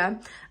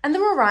IKEA, and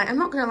they're all right. I'm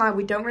not gonna lie,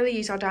 we don't really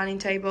use our dining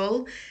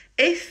table.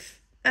 If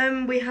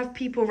we have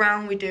people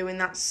round, we do, and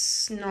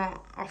that's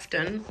not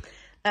often.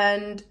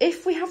 And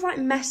if we have like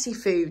messy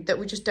food that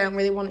we just don't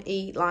really want to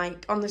eat,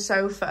 like on the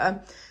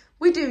sofa,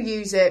 we do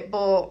use it,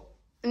 but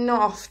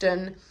not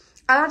often.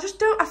 And I just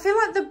don't, I feel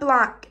like the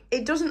black,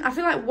 it doesn't, I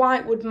feel like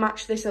white would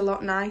match this a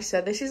lot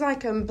nicer. This is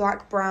like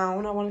black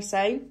brown, I want to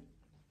say.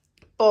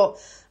 But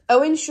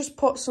Owen's just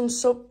put some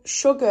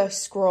sugar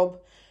scrub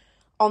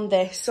on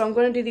this, so I'm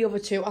going to do the other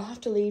two. I'll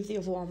have to leave the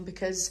other one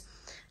because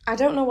I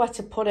don't know where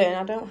to put it, and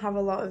I don't have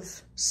a lot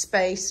of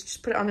space.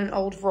 Just put it on an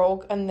old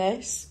rug and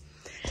this.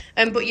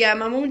 But yeah,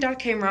 my mum and dad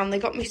came around. They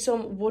got me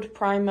some wood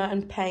primer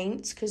and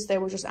paint because they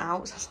were just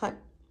out. So I was like,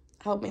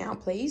 help me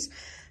out, please.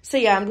 So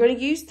yeah, I'm going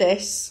to use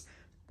this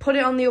put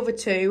it on the other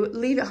two,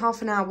 leave it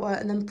half an hour,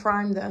 and then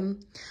prime them.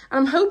 And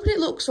I'm hoping it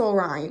looks all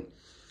right.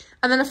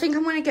 And then I think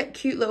I'm going to get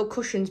cute little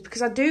cushions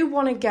because I do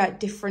want to get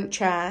different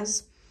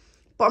chairs.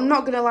 But I'm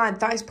not going to lie,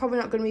 that is probably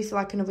not going to be for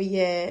like another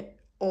year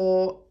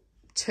or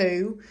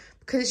two.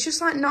 Because it's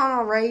just like not on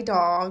our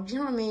radar. Do you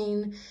know what I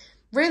mean?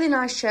 Really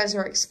nice chairs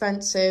are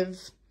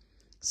expensive.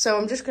 So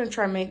I'm just going to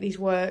try and make these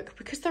work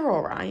because they're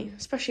all right.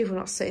 Especially if we're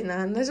not sitting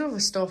there. And there's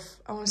other stuff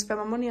I want to spend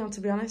my money on,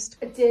 to be honest.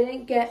 I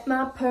didn't get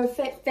my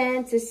perfect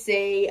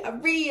fantasy. I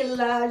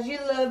realized you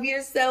love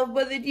yourself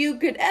more than you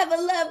could ever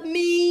love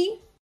me.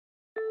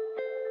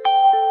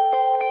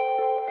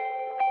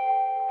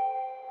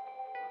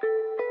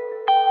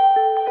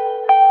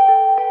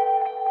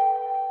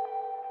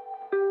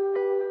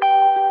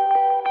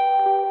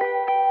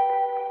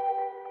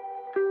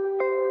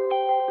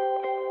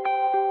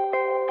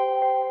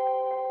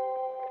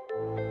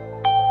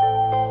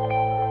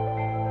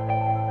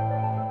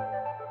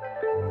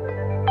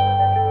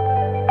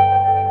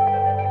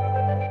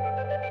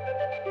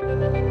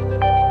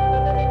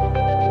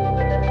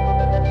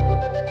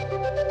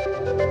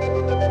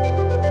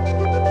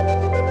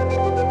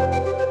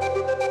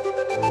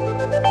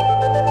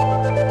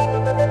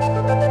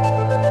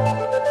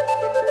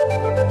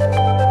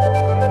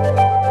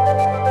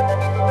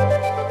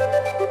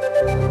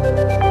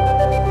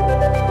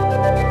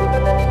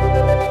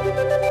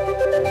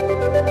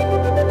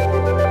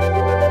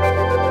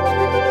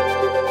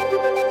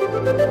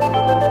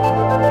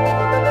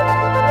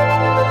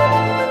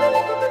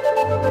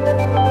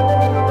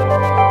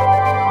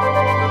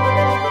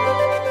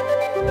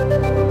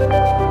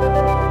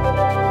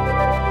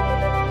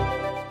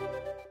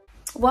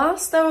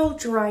 Whilst they're all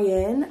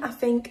drying, I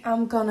think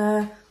I'm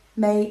gonna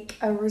make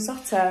a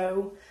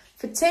risotto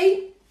for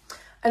tea,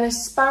 an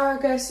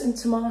asparagus and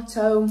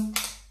tomato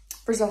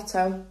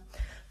risotto,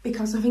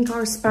 because I think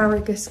our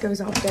asparagus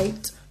goes out of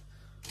date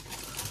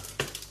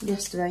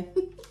yesterday.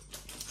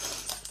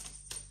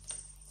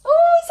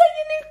 Oh, is that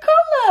your new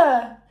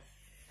colour?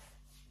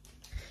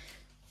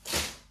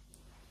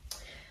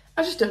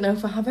 I just don't know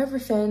if I have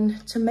everything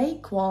to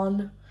make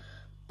one,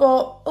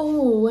 but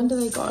oh, when do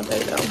they go out of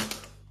date though?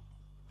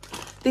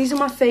 These are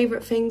my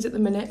favourite things at the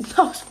minute. That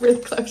was a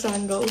really close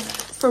angle.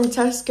 From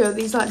Tesco,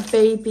 these like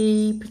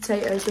baby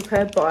potatoes with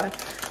herb butter.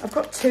 I've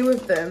got 2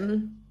 of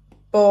them,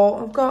 but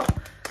I've got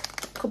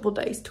a couple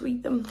days to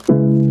eat them.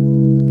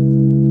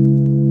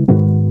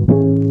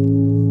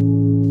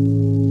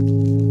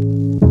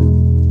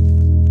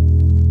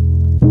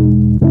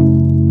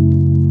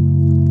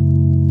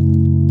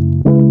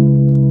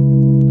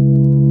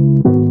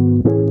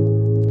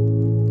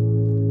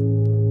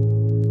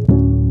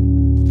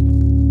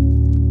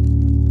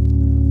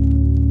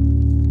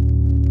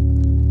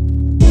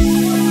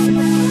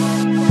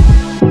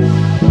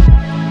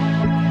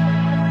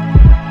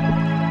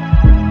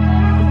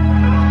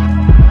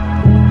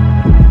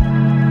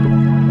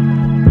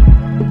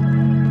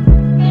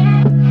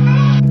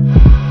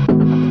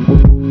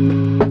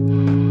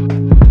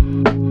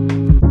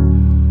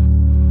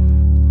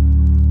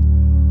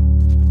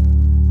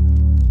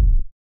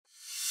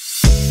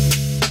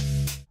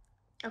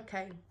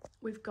 Okay,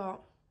 we've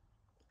got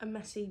a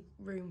messy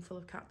room full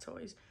of cat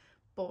toys,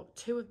 but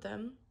 2 of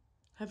them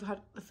have had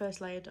the first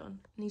layer done.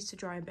 Needs to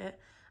dry a bit,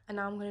 and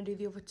now I'm going to do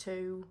the other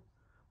 2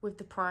 with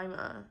the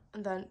primer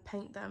and then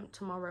paint them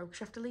tomorrow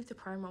because you have to leave the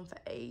primer on for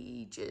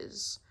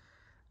ages.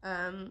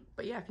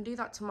 But yeah, I can do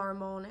that tomorrow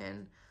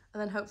morning,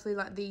 and then hopefully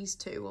like these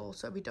 2 will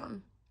also be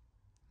done.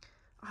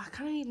 Oh, I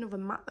kind of need another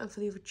mat though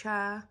for the other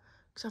chair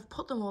because I've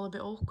put them all a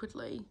bit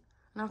awkwardly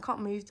and I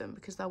can't move them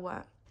because they're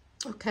wet.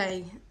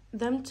 Okay,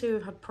 them 2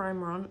 have had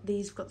primer on.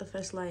 These have got the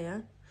first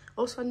layer.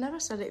 Also, I never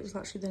said it was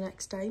actually the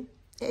next day.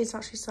 It is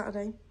actually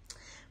Saturday.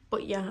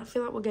 But yeah, I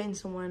feel like we're getting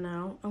somewhere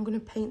now. I'm going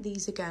to paint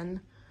these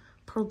again,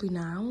 probably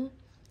now.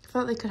 I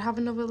feel like they could have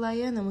another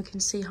layer and then we can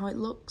see how it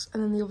looks.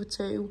 And then the other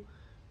 2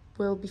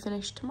 will be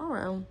finished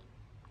tomorrow.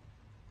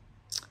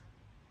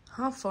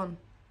 Have fun.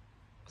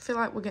 I feel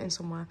like we're getting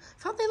somewhere.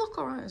 I feel like they look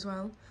alright as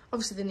well.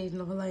 Obviously, they need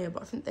another layer,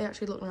 but I think they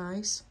actually look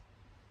nice.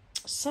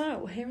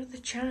 So here are the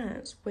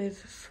chairs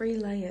with 3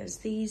 layers.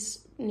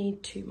 These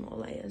need 2 more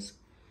layers.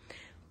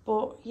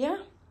 But yeah,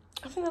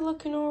 I think they're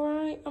looking all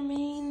right. I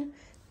mean,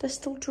 they're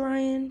still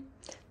drying.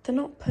 They're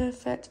not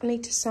perfect. I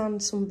need to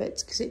sand some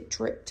bits because it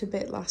dripped a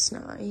bit last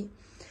night.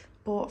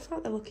 But I feel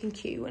like they're looking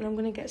cute, and I'm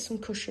going to get some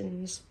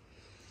cushions.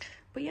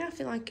 But yeah, I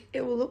feel like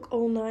it will look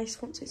all nice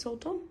once it's all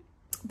done.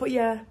 But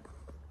yeah,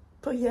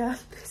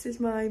 this is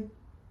my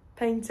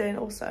painting.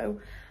 Also,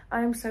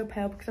 I am so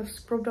pale because I've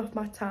scrubbed off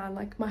my tan.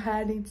 Like, my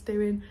hair needs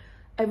doing,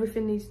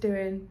 everything needs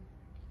doing.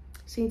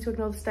 So you need to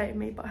ignore the state of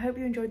me. But I hope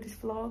you enjoyed this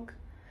vlog.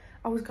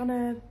 I was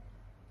gonna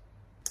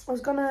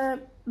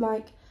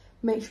like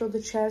make sure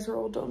the chairs are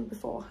all done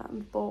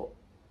beforehand, but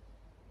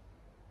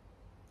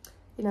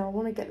you know, I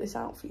want to get this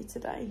out for you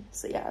today.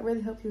 So yeah, I really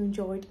hope you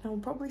enjoyed, and I'll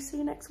probably see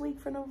you next week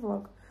for another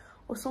vlog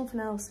or something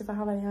else if I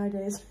have any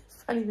ideas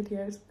for any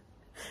videos.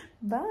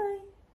 Bye.